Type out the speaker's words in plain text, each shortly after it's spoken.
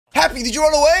Happy, did you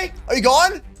run away? Are you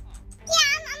gone? Yeah,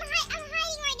 I'm hiding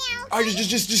right now. All right,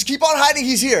 just keep on hiding.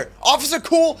 He's here. Officer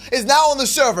Cool is now on the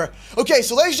server. Okay,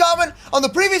 so ladies and gentlemen, on the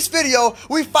previous video,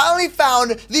 we finally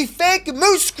found the fake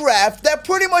MooseCraft that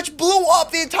pretty much blew up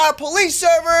the entire police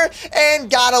server and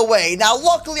got away. Now,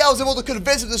 luckily, I was able to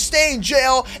convince him to stay in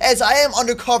jail as I am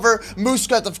undercover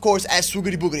MooseCraft, of course, as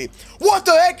Swoogity Boogity. What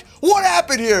the heck? What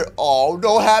happened here? Oh,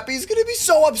 no, Happy. He's gonna be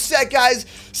so upset, guys.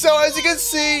 So, as you can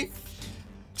see,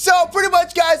 pretty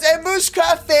much, guys, a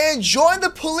MooseCraft fan joined the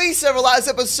police server last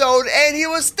episode, and he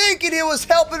was thinking he was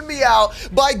helping me out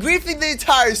by griefing the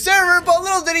entire server, but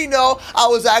little did he know I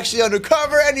was actually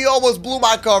undercover, and he almost blew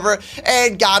my cover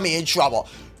and got me in trouble.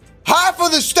 Half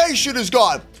of the station is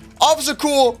gone. Officer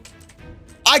Cool,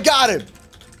 I got him.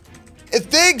 And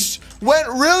things went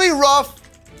really rough,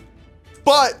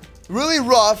 but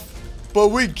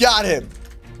we got him.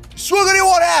 Swoogity,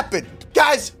 what happened?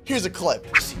 Guys, here's a clip.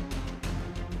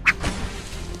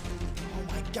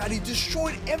 God, he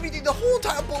destroyed everything. The whole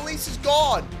entire police is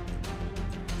gone.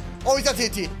 Oh, he's got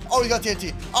TNT. Oh, he's got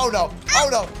TNT. Oh, no. Oh,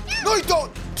 no. No, you don't.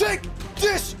 Take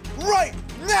this right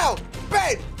now.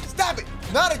 Bang. Stop it.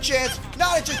 Not a chance.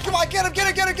 Not a chance. Come on, get him, get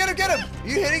him, get him, get him, get him. Are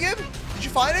you hitting him? Did you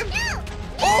find him? No.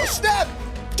 Oh, snap.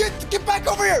 Get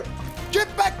back over here.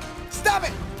 Get back. Stop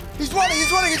it. He's running. He's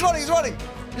running. He's running. He's running.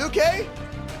 You okay?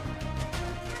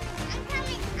 I'm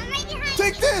coming. I'm right behind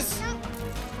Take you. this.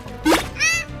 No.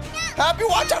 Happy,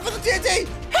 watch out for the TNT.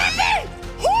 Happy.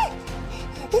 Oh,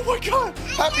 oh my God.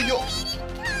 Happy, you.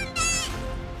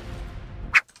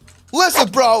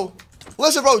 Listen, bro.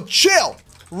 Listen, bro. Chill.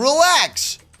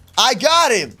 Relax. I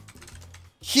got him.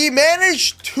 He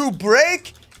managed to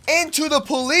break into the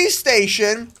police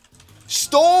station,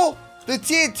 stole the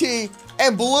TNT,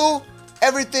 and blew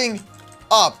everything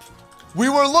up. We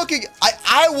were looking.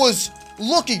 I was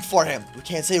looking for him. We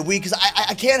can't say we because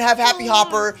I can't have Happy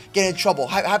Hopper get in trouble.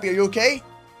 Happy, are you okay?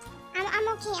 I'm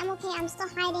okay. I'm okay. I'm still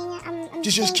hiding. I'm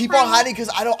Just keep on hiding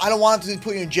because I don't want him to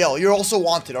put you in jail. You're also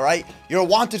wanted, all right? You're a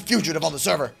wanted fugitive on the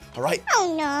server, all right?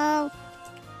 Oh no.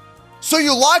 So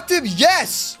you locked him?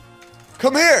 Yes.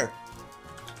 Come here.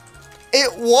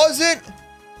 It wasn't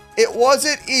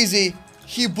easy.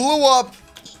 He blew up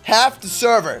half the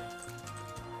server.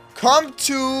 Come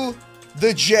to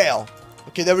the jail.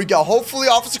 Okay, there we go. Hopefully,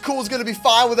 Officer Cool is going to be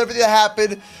fine with everything that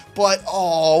happened. But,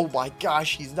 oh my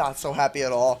gosh, he's not so happy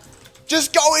at all.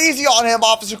 Just go easy on him,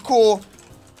 Officer Cool.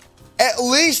 At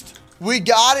least we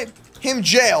got him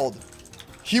jailed.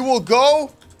 He will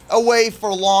go away for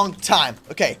a long time.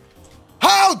 Okay.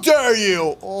 How dare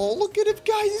you? Oh, look at him,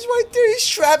 guys. He's right there. He's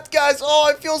trapped, guys. Oh,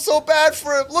 I feel so bad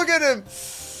for him. Look at him.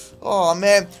 Oh,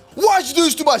 man. Why'd you do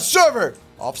this to my server?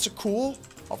 Officer Cool.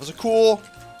 Officer Cool.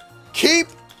 Keep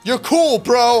your cool,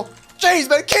 bro. Jeez,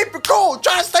 man, keep it cool.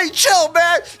 Try to stay chill,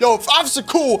 man. Yo, if Officer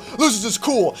Cool loses his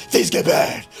cool, things get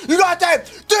bad. You got that?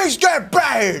 Things get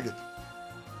bad.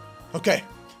 Okay.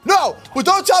 No, but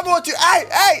don't tell me what to.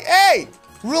 Hey.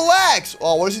 Relax.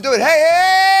 Oh, what is he doing?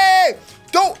 Hey.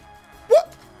 Don't.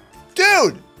 What?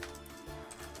 Dude.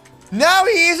 Now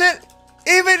he isn't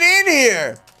even in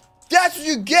here. That's what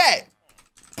you get.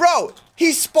 Bro,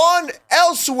 he spawned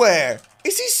elsewhere.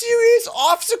 Is he serious?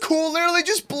 Officer Cool literally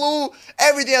just blew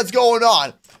everything that's going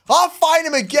on. I'll find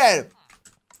him again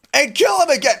and kill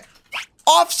him again.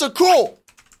 Officer Cool.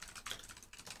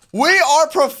 We are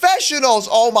professionals.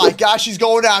 Oh my gosh, he's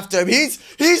going after him. He's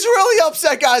really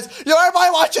upset, guys. Yo, everybody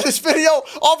watching this video,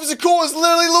 Officer Cool is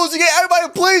literally losing it. Everybody,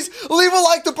 please leave a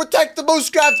like to protect the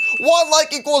MooseCraft. 1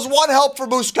 like equals 1 help for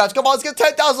MooseCraft. Come on, let's get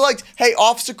 10,000 likes. Hey,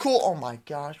 Officer Cool. Oh my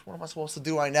gosh, what am I supposed to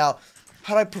do right now?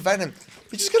 How do I prevent him?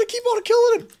 He's just gonna keep on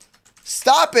killing him.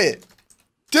 Stop it.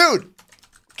 Dude,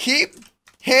 keep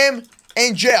him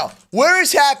in jail. Where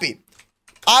is Happy?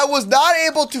 I was not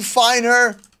able to find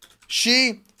her.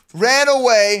 She ran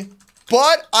away,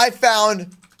 but I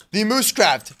found the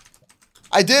MooseCraft.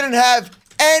 I didn't have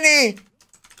any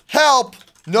help.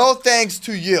 No thanks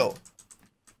to you.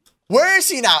 Where is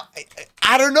he now?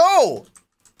 I don't know.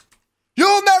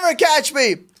 You'll never catch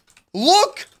me.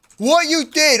 Look what you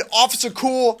did, Officer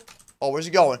Cool. Oh, where's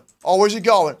he going? Oh, where's he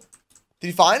going? Did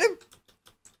he find him?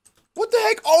 What the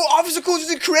heck? Oh, Officer Cool's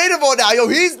using creative mode now. Yo,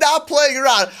 he's not playing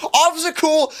around. Officer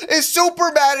Cool is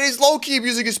super mad and he's low-key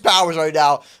using his powers right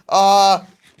now. Oh,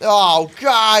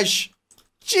 gosh.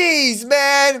 Jeez,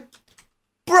 man.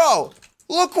 Bro,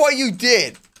 look what you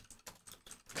did.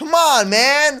 Come on,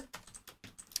 man.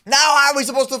 Now how are we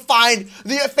supposed to find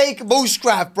the fake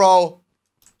MooseCraft, bro?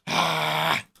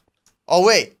 Oh,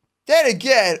 wait. Then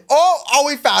again, oh,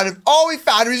 we found him. Oh, we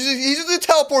found him. He's using the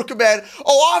teleport command.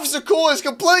 Oh, Officer Cool is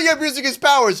completely abusing his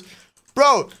powers.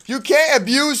 Bro, you can't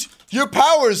abuse your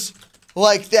powers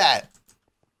like that.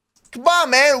 Come on,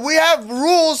 man. We have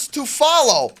rules to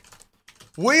follow.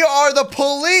 We are the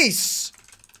police.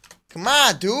 Come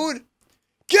on, dude.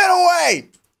 Get away.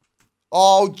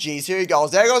 Oh, jeez. Here he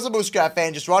goes. There goes the MooseCraft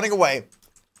fan just running away.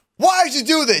 Why did you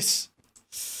do this?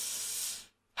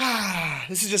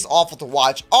 This is just awful to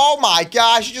watch. Oh, my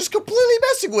gosh. You're just completely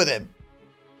messing with him.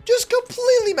 Just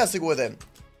completely messing with him.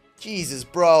 Jesus,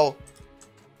 bro.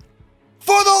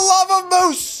 For the love of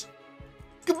Moose.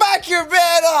 Come back here,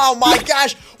 man. Oh, my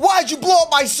gosh. Why'd you blow up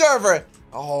my server?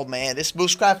 Oh, man. This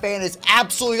MooseCraft fan is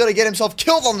absolutely going to get himself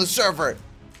killed on the server.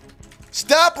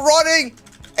 Stop running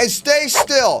and stay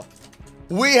still.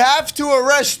 We have to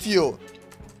arrest you.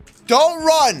 Don't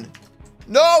run.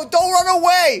 No, don't run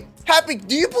away. Happy,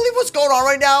 do you believe what's going on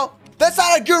right now? That's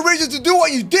not a good reason to do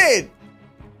what you did.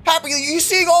 Happy, are you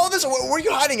seeing all of this? Where are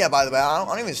you hiding at, by the way? I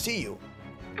don't even see you.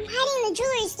 I'm hiding in the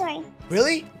jewelry store.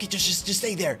 Really? Okay, just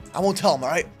stay there. I won't tell him, all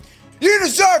right? You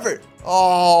deserve it.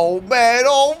 Oh, man,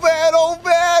 oh, man, oh,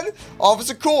 man.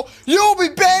 Officer Cool, you'll be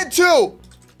banned too.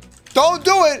 Don't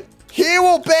do it. He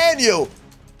will ban you.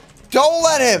 Don't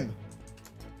let him.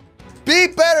 Be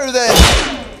better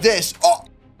than this. Oh,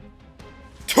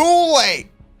 too late.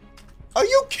 Are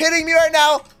you kidding me right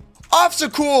now? Officer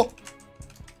Cool,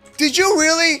 did you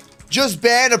really just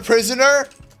ban a prisoner?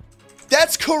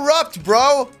 That's corrupt,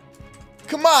 bro.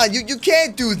 Come on, you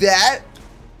can't do that.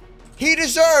 He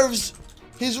deserves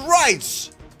his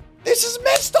rights. This is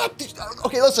messed up.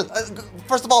 Okay, listen.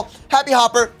 First of all, Happy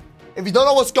Hopper, if you don't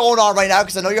know what's going on right now,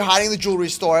 because I know you're hiding in the jewelry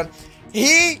store,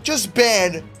 he just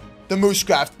banned the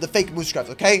MooseCraft, the fake MooseCraft,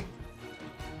 okay?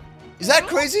 Is that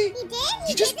crazy? He did?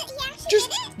 He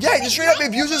He just straight up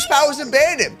abused his powers and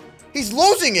banned him. He's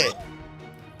losing it.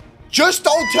 Just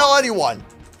don't tell anyone.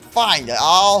 Fine,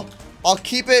 I'll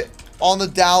keep it on the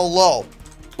down low.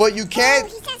 But you can't. Oh,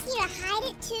 he's asking you to hide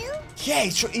it too? Yeah,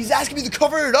 he's asking me to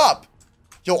cover it up.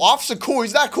 Yo, Officer Cool,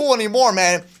 he's not cool anymore,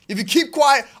 man. If you keep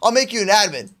quiet, I'll make you an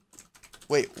admin.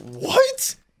 Wait,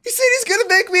 what? He said he's gonna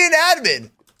make me an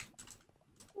admin.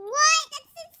 What?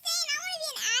 That's insane. I want to be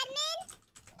an admin.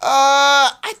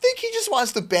 I think he just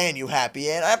wants to ban you, Happy,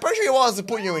 and I'm pretty sure he wants to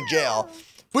put you in jail.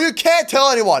 But you can't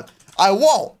tell anyone. I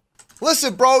won't.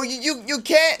 Listen, bro, you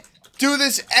can't do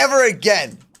this ever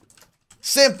again.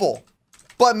 Simple.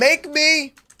 But make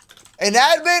me an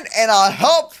admin and I'll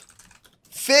help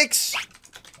fix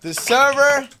the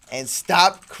server and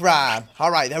stop crime.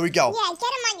 All right, there we go. Yeah, get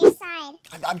him on your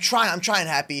side. I'm trying,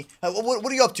 Happy. What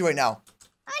are you up to right now?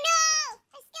 Oh no!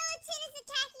 A skeleton is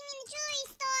attacking me in the jewelry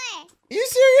store. Are you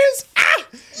serious? Ah!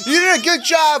 You did a good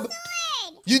job.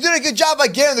 Sword. You did a good job by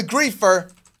getting the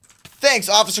griefer. Thanks,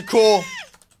 Officer Cool.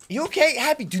 You okay?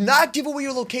 Happy, do not give away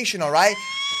your location, all right?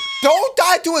 Don't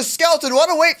die to a skeleton. Run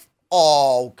away.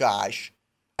 Oh, gosh.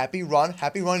 Happy, run.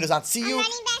 Happy, run. Does not see you. I'm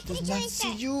running back to the Does jewelry not see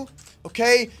store. you.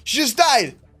 Okay, she just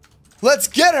died. Let's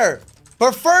get her.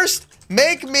 But first,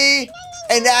 make me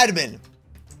an admin.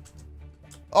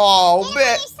 Oh, Get him man.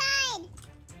 on your side.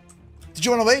 Did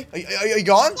you run away? Are you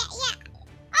gone? Yeah. Oh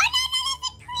no, there's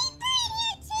a creeper in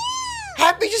here too.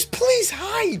 Happy, just please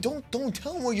hide. Don't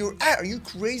tell him where you're at. Are you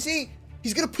crazy?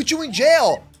 He's gonna put you in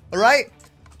jail. All right?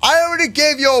 I already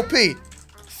gave you OP.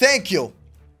 Thank you.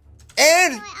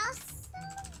 And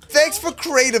thanks for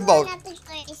creative mode.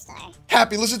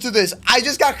 Happy, listen to this. I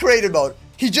just got creative mode.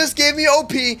 He just gave me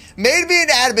OP, made me an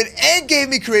admin, and gave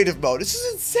me creative mode. This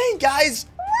is insane, guys.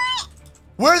 What?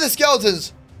 Where are the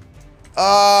skeletons?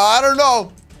 I don't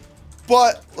know.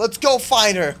 But let's go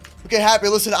find her. Okay, Happy,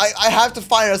 listen, I have to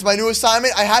find her. That's my new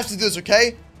assignment. I have to do this,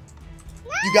 okay?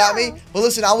 You got me? But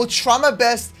listen, I will try my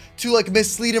best to, like,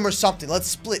 mislead him or something. Let's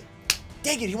split.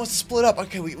 Dang it, he wants to split up.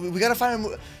 Okay, we gotta find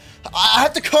him. I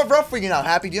have to cover up for you now,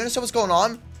 Happy. Do you understand what's going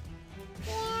on?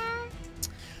 Yeah.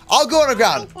 I'll go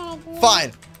underground. I like that idea.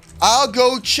 Fine. I'll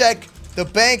go check the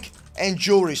bank and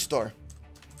jewelry store.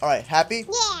 All right, Happy?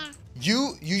 Yeah.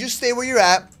 You just stay where you're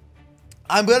at.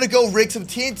 I'm gonna go rig some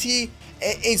TNT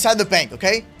inside the bank,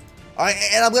 okay? All right,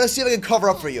 and I'm gonna see if I can cover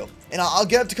up for you. And I'll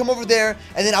get him to come over there,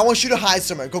 and then I want you to hide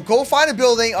somewhere. Go find a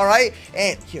building, all right?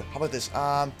 And here, how about this?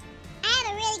 I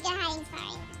have a really good hiding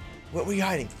spot. Where are you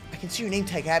hiding? I can see your name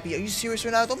tag, Happy. Are you serious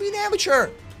right now? Don't be an amateur.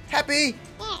 Happy.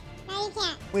 Yeah, now you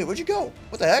can't. Wait, where'd you go?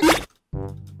 What the heck?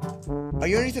 Are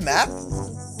you underneath the map?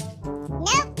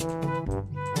 Nope.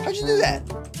 How'd you do that?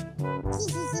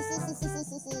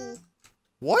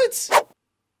 What?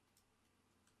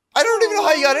 I don't even know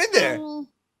how you got in there.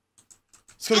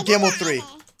 Let's go to game mode 3.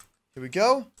 Here we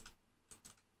go.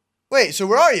 Wait, so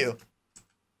where are you? I'm in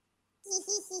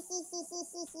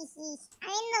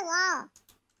the wall.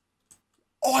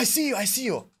 Oh, I see you.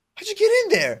 How'd you get in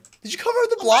there? Did you cover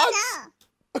the blocks?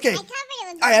 Okay. I covered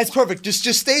it with All right, that's perfect.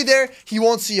 Just stay there. He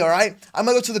won't see you, all right? I'm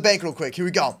going to go to the bank real quick. Here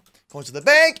we go. Going to the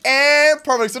bank, and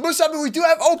perfect. So, MooseCraft, we do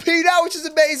have OP now, which is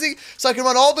amazing. So I can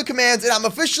run all the commands, and I'm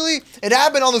officially an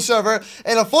admin on the server.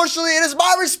 And unfortunately, it is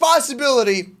my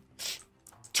responsibility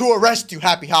to arrest you,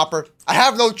 Happy Hopper. I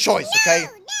have no choice, okay?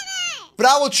 Never. But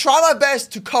I will try my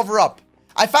best to cover up.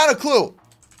 I found a clue.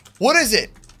 What is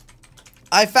it?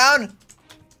 I found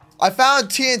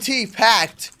TNT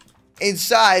packed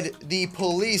inside the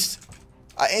police,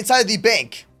 inside the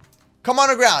bank. Come on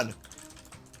the ground.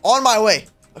 On my way.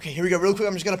 Okay, here we go. Real quick,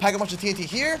 I'm just gonna pack a bunch of TNT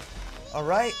here. All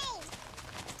right.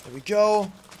 There we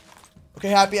go. Okay,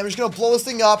 Happy. I'm just gonna blow this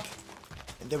thing up.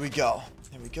 And there we go.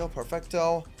 There we go.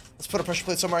 Perfecto. Let's put a pressure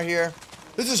plate somewhere here.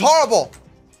 This is horrible.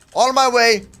 On my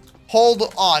way.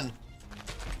 Hold on.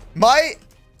 Might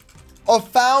have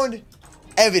found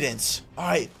evidence. All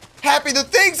right. Happy, the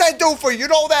things I do for you. You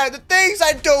know that. The things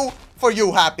I do for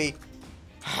you, Happy.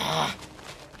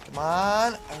 Come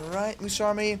on. All right, Moose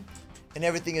Army. And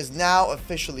everything is now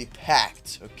officially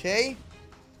packed. Okay.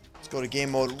 Let's go to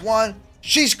game mode 1.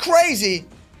 She's crazy.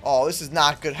 Oh, this is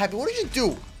not good. Happy, what did you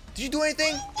do? Did you do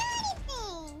anything?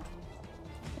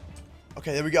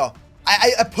 Okay, there we go.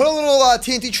 I put a little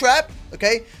TNT trap,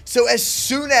 okay? So as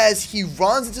soon as he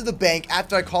runs into the bank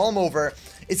after I call him over,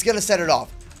 it's going to set it off.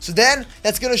 So then,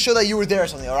 that's going to show that you were there or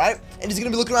something, alright? And he's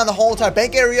going to be looking around the whole entire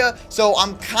bank area, so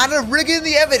I'm kind of rigging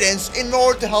the evidence in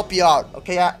order to help you out.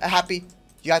 Okay, Happy?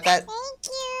 You got that? Thank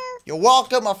you. You're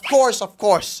welcome, of course, of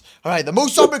course. Alright, the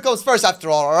Moose Army comes first after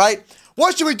all, alright?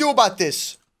 What should we do about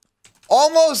this?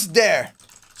 Almost there.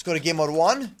 Let's go to game mode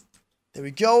 1. There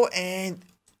we go, and...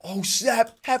 oh,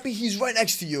 snap. Happy, he's right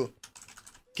next to you.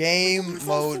 Game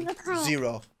mode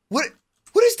 0. What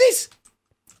is this?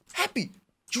 Happy,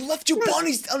 you left your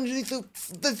bunnies underneath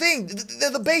the thing,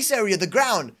 the base area, the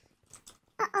ground.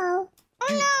 Uh-oh. Oh,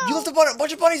 no. You left a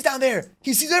bunch of bunnies down there.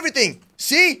 He sees everything.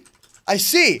 See? I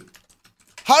see.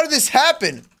 How did this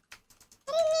happen?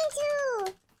 I didn't mean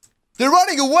to. They're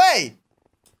running away.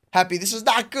 Happy, this is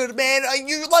not good, man.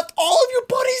 You left all of your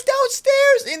bunnies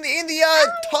downstairs in the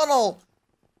tunnel.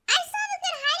 I saw the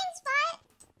good hiding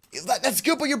spot. That's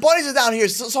good, but your buddies are down here,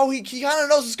 so he kind of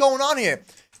knows what's going on here.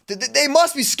 They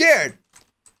must be scared.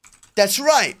 That's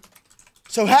right.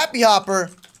 So Happy Hopper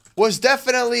was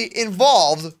definitely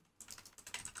involved.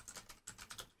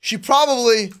 She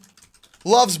probably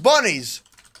loves bunnies,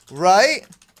 right?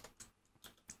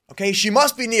 Okay, she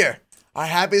must be near. All right,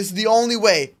 Happy, this is the only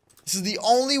way. This is the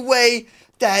only way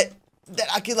that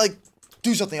I can, like,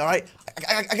 do something, all right?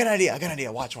 I got an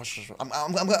idea. Watch. I'm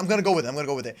gonna go with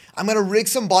it. I'm gonna rig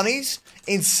some bunnies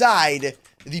inside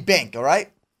the bank, all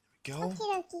right? Go.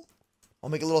 Okay. I'll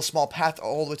make a little small path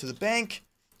all the way to the bank.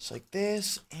 Just like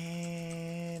this,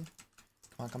 and...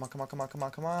 Come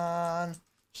on.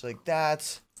 Just like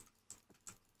that.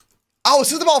 Oh,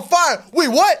 set them on fire! Wait,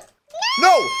 what?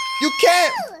 No! You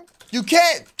can't! You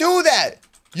can't do that!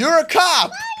 You're a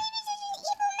cop!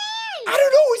 I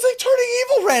don't know, he's like turning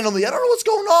evil randomly. I don't know what's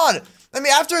going on. I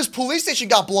mean, after his police station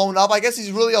got blown up, I guess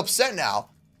he's really upset now.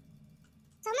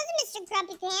 Someone's Mr.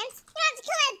 Grumpy Pants. You have to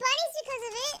kill our bunnies because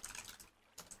of it.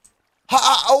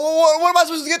 What am I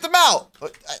supposed to get them out?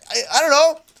 I don't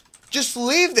know. Just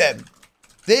leave them.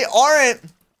 They aren't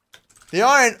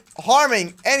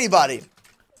harming anybody.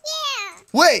 Yeah.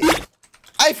 Wait,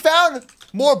 I found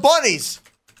more bunnies.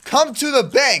 Come to the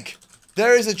bank.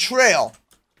 There is a trail.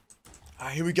 All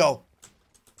right, here we go.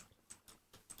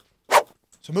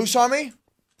 So, Moose Army,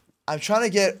 I'm trying to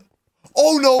get...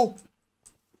 oh, no.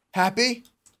 Happy?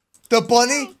 The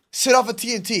bunny set off a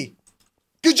TNT.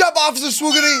 Good job, Officer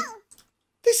Swoogity.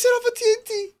 They set off a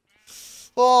TNT.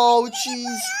 Oh,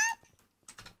 jeez.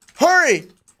 Hurry.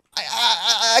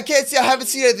 I can't see. I haven't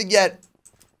seen anything yet.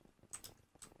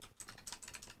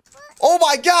 Oh,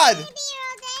 my God.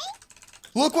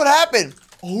 Look what happened.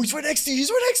 Oh, he's right next to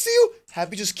you.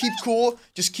 Happy, just keep cool.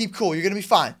 You're gonna be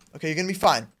fine. Okay, you're gonna be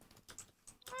fine.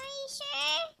 Are you sure?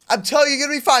 I'm telling you, you're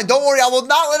gonna be fine. Don't worry. I will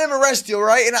not let him arrest you,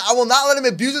 alright? And I will not let him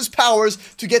abuse his powers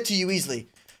to get to you easily.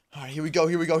 Alright, here we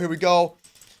go.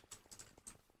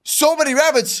 So many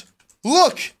rabbits.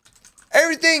 Look.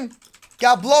 Everything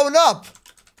got blown up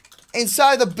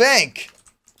inside the bank.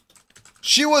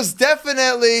 She was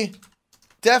definitely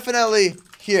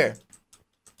here.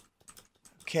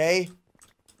 Okay.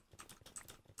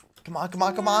 Come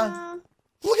on.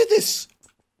 Look at this.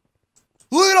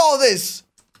 Look at all this.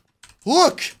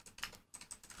 Look.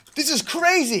 This is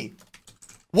crazy.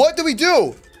 What do we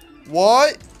do?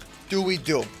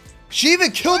 She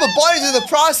even killed the bunnies in the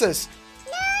process.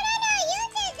 No, you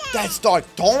did that. That's dark.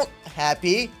 Don't,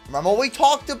 Happy. Remember what we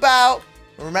talked about?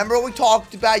 Remember what we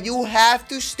talked about? You have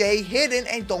to stay hidden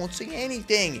and don't say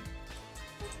anything.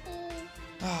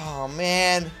 Oh,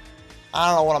 man. I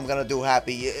don't know what I'm gonna do,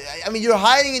 Happy. I mean, you're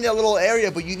hiding in that little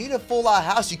area, but you need a full-out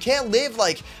house. You can't live,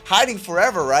 like, hiding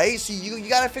forever, right? So you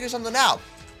gotta figure something out.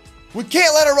 We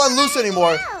can't let her run loose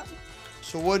anymore.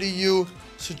 So what do you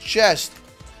suggest?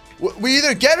 We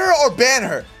either get her or ban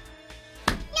her.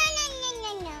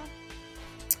 No.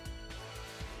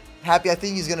 Happy, I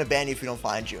think he's gonna ban you if we don't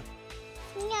find you.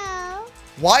 No.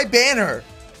 Why ban her?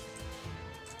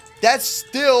 That's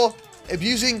still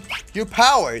abusing your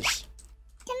powers.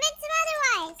 Convince him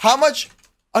otherwise. How much?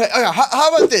 Okay,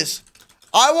 how about this?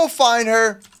 I will find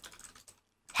her.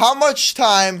 How much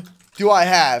time do I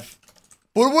have?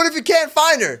 But what if you can't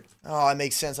find her? Oh, that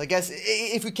makes sense. I guess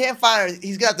if we can't find her,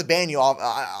 he's gonna have to ban you.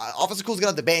 Officer Cool's gonna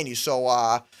have to ban you. So, Wait,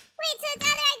 so it's either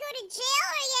I go to jail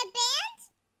or I get banned?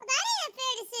 Well, that ain't a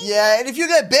fair decision. yeah, and if you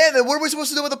get banned, then what are we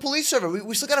supposed to do with the police server?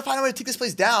 We still gotta find a way to take this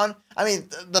place down. I mean,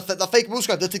 the fake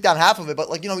MooseCraft did take down half of it, but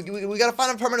like, you know, we gotta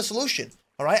find a permanent solution.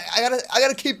 All right, I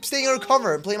gotta keep staying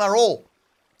undercover and playing my role.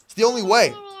 It's the only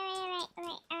way. All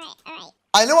right.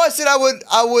 I know I said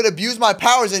I would abuse my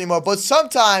powers anymore, but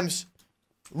sometimes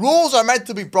rules are meant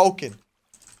to be broken.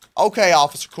 Okay,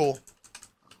 Officer Cool.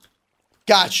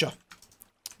 Gotcha.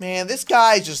 Man, this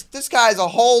guy's a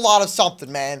whole lot of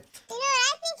something, man. You know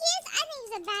what I think he is? I think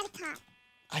he's a bad cop.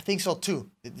 I think so too.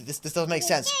 This doesn't make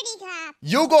sense. Dirty cop.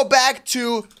 You go back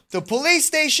to the police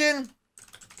station.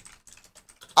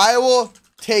 I will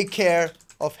take care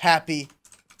of Happy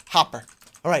Hopper.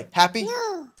 All right, Happy?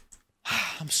 No.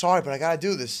 I'm sorry, but I gotta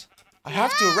do this. I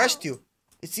have to arrest you.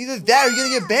 It's either that or you're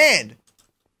gonna get banned.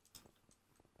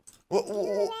 You arrest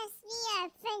me, our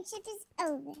friendship is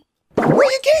over.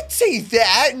 Well, you can't say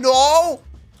that. No.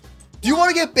 Do you want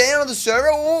to get banned on the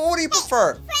server? What do you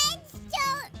prefer? Friends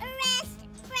don't arrest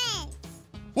friends.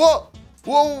 Well.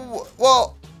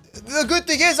 The good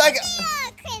thing is They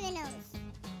are criminals.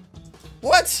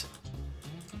 What?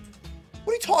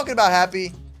 What are you talking about, Happy?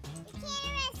 You can't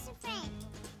arrest a friend.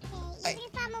 Okay? Even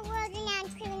if I'm a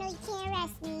world-renowned criminal, you can't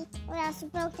arrest me, or else you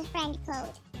broke the friend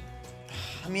code.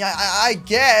 I mean, I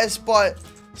guess, but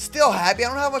still, Happy, I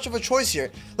don't have much of a choice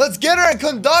here. Let's get her and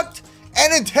conduct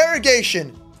an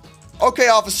interrogation. Okay,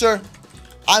 officer.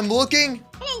 I'm looking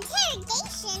An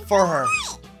interrogation? for her.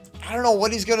 I don't know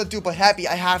what he's gonna do, but Happy,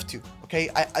 I have to. Okay,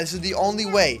 this is the only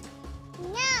way. No.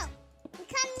 You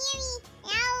come near me,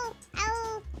 and I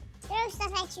will throw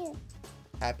stuff at you.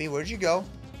 Happy, where'd you go?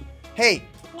 Hey,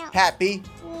 No. Happy.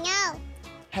 No.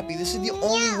 Happy, this is the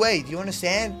only way. Do you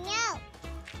understand? No.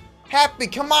 Happy,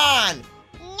 come on.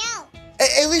 No.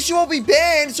 At least you won't be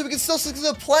banned, so we can still stick to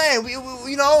the plan. We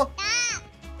you know, Stop.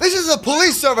 this is a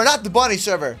police server, not the bunny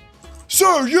server.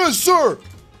 Sir, yes, sir.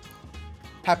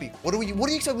 Happy, what do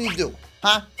you expect me to do?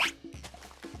 Huh?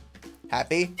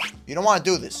 Happy, you don't want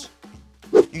to do this.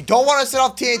 You don't want to set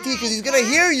off TNT because he's gonna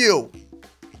hear you.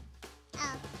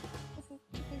 Oh.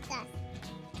 This is dust.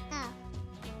 Oh.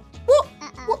 What?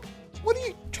 Uh-oh. What are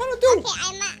you trying to do? Okay,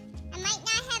 I might not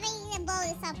have anything to blow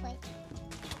this up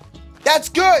with. That's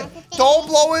good. Don't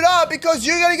blow it up because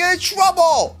you're gonna get in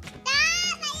trouble. Stop!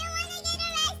 I don't want to get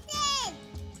arrested.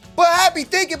 But Happy,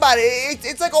 think about it.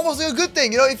 It's like almost like a good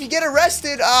thing. You know, if you get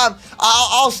arrested,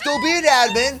 I'll still be an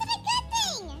admin. It's a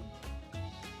good thing.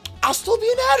 I'll still be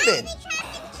an I'll admin. be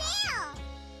trapped in jail.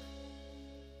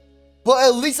 But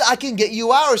at least I can get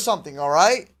you out or something, all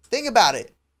right? Think about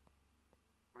it.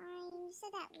 Fine, you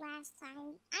said that last time. You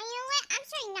know what? I'm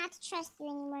starting not to trust you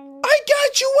anymore. I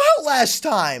got you out last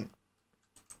time.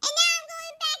 And now I'm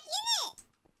going back in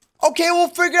it. Okay, we'll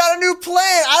figure out a new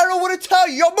plan. I don't know what to tell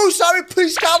you. Yo, Moose, sorry,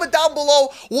 please comment down below.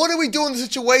 What do we do in the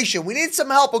situation? We need some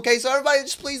help, okay? So everybody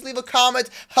just please leave a comment.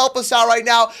 Help us out right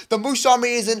now. The Moose Army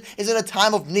is in a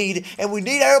time of need, and we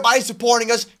need everybody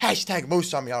supporting us. Hashtag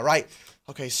Moose Army, all right?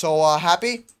 Okay, so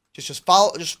Happy, just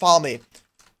follow me.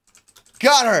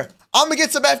 Got her. I'm gonna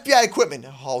get some FBI equipment.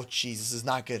 Oh, jeez, this is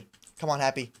not good. Come on,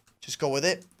 Happy. Just go with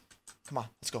it. Come on,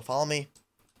 let's go. Follow me.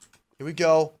 Here we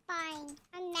go. Fine.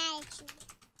 I'm mad at you.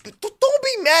 Don't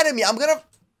be mad at me.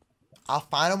 I'll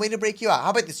find a way to break you out.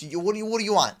 How about this? What do you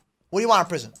want? What do you want in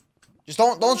prison? Just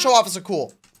don't show off as a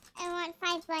cool. I want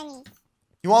 5 bunnies.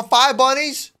 You want 5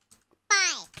 bunnies?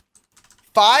 5.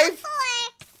 5? Not 4.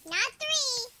 Not 3.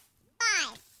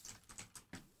 5.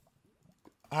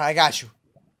 All right, I got you.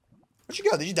 Where'd you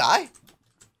go? Did you die?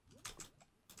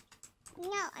 No,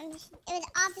 it was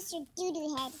Officer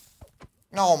Doodoo Head.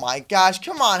 Oh my gosh.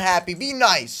 Come on, Happy. Be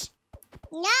nice.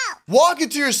 No. Walk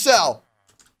into your cell.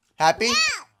 Happy? No.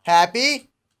 Happy?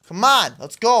 Come on.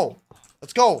 Let's go.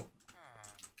 Let's go.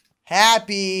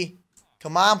 Happy.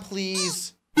 Come on,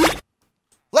 please.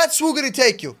 Let Swoogity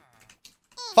take you.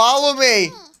 Follow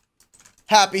me,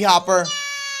 Happy Hopper.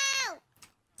 No!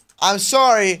 I'm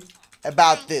sorry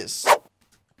about this.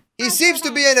 He seems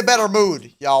to be in a better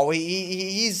mood, y'all.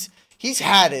 He's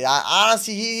had it.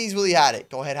 Honestly, he's really had it.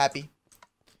 Go ahead, Happy.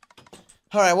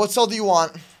 All right, what cell do you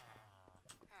want?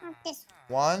 This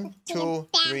 1, 2,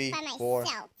 3, by 4,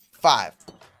 myself. 5.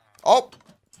 Oh,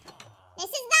 This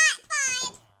is not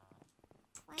 5.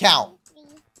 Count. 1,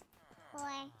 2, 3, 4,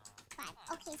 5.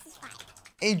 Okay, this is 5.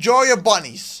 enjoy your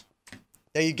bunnies.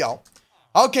 There you go.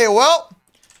 Okay, well,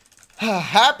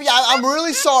 Happy, I'm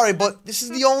really sorry, but this is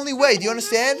the only way. Do you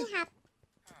understand? No,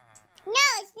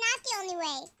 it's not the only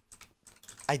way.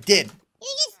 I did. You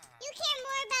care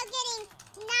more about getting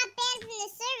not banned from the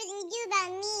server than you do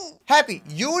about me. Happy,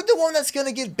 you're the one that's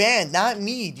gonna get banned, not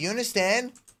me. Do you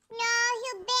understand? No,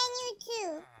 he'll ban you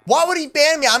too. Why would he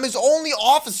ban me? I'm his only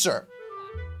officer.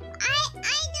 I don't want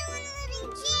to live in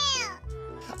jail.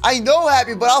 I know,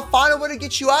 Happy, but I'll find a way to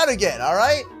get you out again,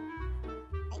 alright?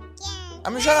 Again.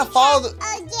 I'm just trying to follow the...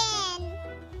 Again.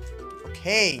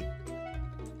 Okay.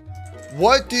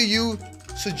 What do you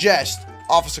suggest,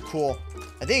 Officer Cool?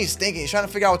 I think he's thinking. He's trying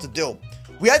to figure out what to do.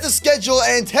 We have to schedule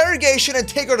an interrogation and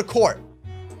take her to court.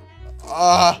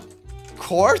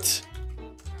 Court?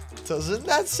 Doesn't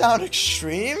that sound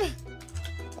extreme?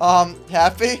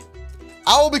 Happy?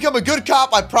 I will become a good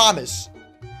cop, I promise.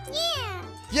 Yeah.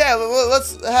 Yeah,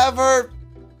 let's have her...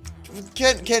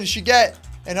 Can she get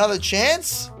another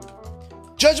chance?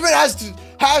 Judgment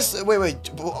wait,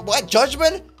 what?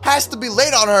 Judgment has to be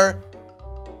laid on her.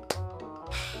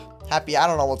 Happy, I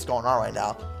don't know what's going on right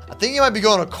now. I think you might be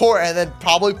going to court and then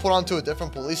probably put onto a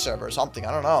different police server or something.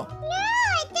 I don't know. No,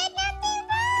 I did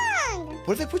nothing wrong.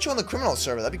 What if they put you on the criminal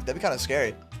server? That'd be kind of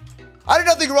scary. I did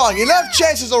nothing wrong. You left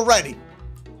chances already.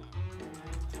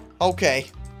 Okay.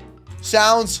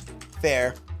 Sounds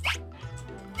fair.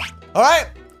 All right.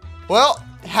 Well,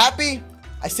 Happy,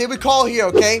 I say we call here,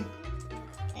 okay?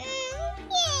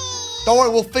 Don't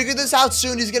worry, we'll figure this out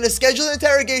soon. He's gonna schedule an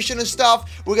interrogation and stuff.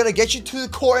 We're gonna get you to the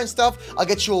court and stuff. I'll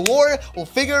get you a lawyer. We'll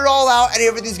figure it all out, and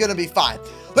everything's gonna be fine.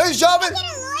 Ladies and gentlemen, Get a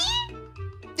lawyer?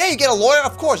 yeah, you get a lawyer,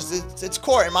 of course. It's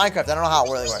court in Minecraft. I don't know how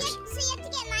it really works. So you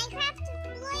have to get Minecraft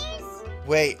lawyers?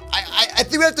 Wait, I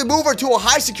think we have to move her to a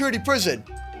high security prison.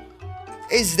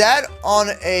 Is that on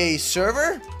a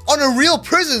server? On a real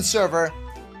prison server?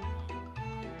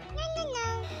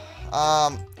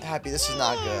 No. Happy, this is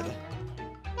not good.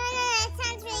 That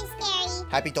sounds really scary.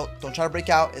 Happy, don't try to break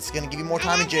out. It's gonna give you more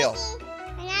time in jail.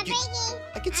 I'm not breaking.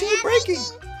 I can see you breaking.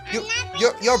 I'm not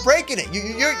breaking. You're breaking it.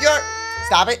 You're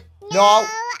stop it. No.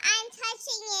 I'm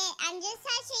touching it. I'm just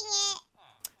touching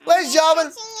it. Ladies and gentlemen,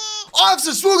 Touching it.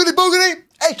 Officer Swoogity Boogity,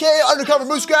 aka Undercover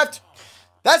MooseCraft.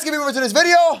 That's gonna be over to this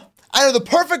video. I know the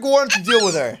perfect one to deal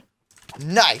with her.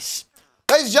 Nice.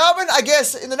 Ladies and gentlemen, I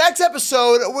guess in the next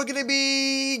episode, we're gonna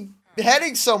be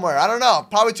heading somewhere. I don't know.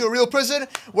 Probably to a real prison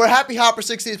where Happy Hopper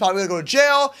 16 is probably gonna go to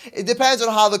jail. It depends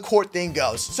on how the court thing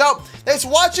goes. So, thanks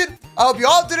for watching. I hope you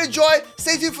all did enjoy.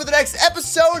 Stay tuned for the next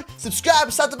episode.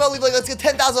 Subscribe, slap the bell, leave a like. Let's get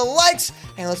 10,000 likes.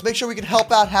 And let's make sure we can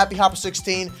help out Happy Hopper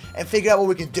 16 and figure out what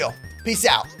we can do. Peace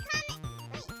out.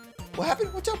 What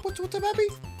happened? What's up? What's up, Happy?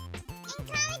 And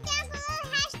comment down below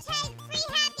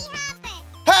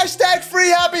 #FreeHappyHopper. Hashtag free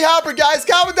Happy Hopper, guys.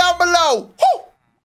 Comment down below.